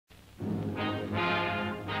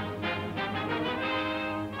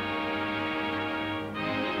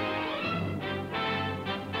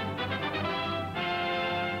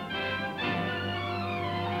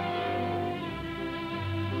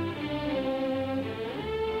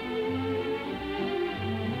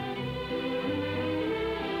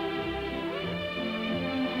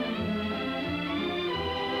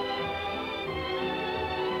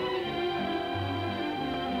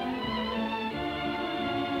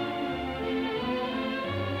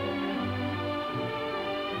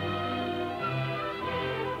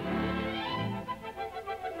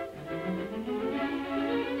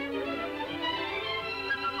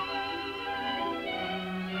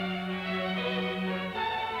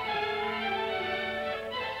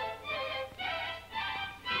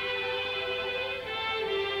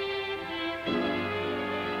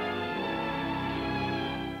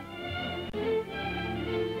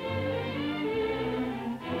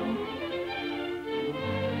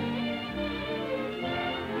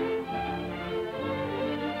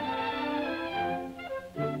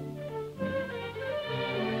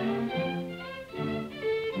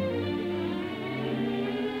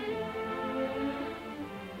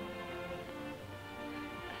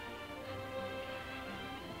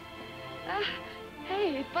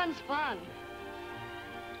Fun's fun.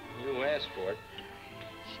 You asked for it.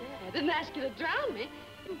 Sure, I didn't ask you to drown me.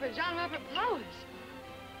 Even for John Robert Powers.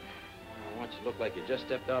 I want you to look like you just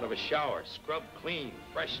stepped out of a shower. Scrubbed clean,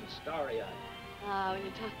 fresh and starry-eyed. Ah, when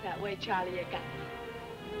you talk that way, Charlie, you got me.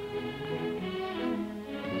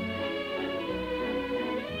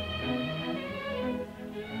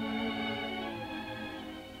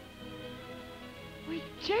 Wait,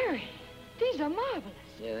 Jerry, these are marvelous.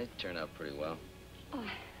 Yeah, they turn out pretty well. Oh,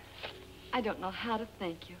 I don't know how to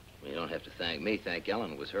thank you. Well, you don't have to thank me. Thank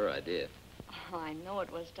Ellen. It was her idea. Oh, I know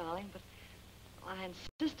it was, darling, but I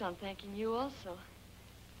insist on thanking you also.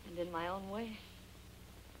 And in my own way.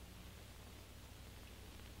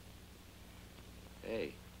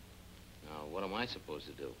 Hey, now what am I supposed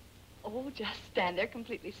to do? Oh, just stand there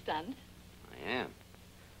completely stunned. I am.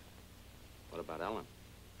 What about Ellen?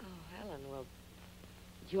 Oh, Ellen, well,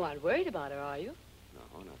 you aren't worried about her, are you?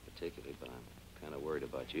 No, not particularly, but I'm kind of worried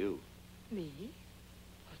about you. Me?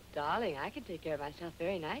 Well, darling, I can take care of myself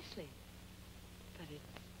very nicely. But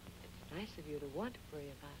it's nice of you to want to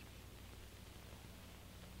worry about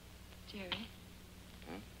me. Jerry.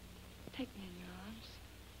 Huh? Take me in your arms.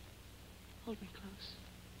 Hold me close,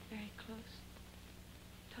 very close.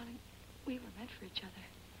 Darling, we were meant for each other.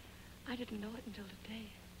 I didn't know it until today.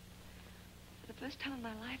 For the first time in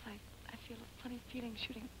my life, I feel a funny feeling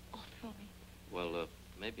shooting all through me. Well,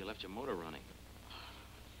 maybe you left your motor running.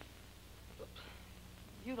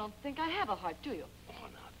 You don't think I have a heart, do you? Oh,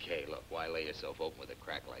 now, Kay, look, why lay yourself open with a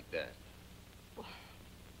crack like that? Well,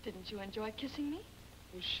 didn't you enjoy kissing me?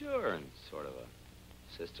 Well, sure, in sort of a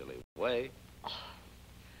sisterly way. Oh.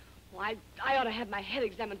 Well, I ought to have my head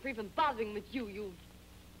examined for even bothering with you, you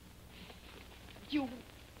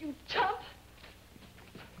chump.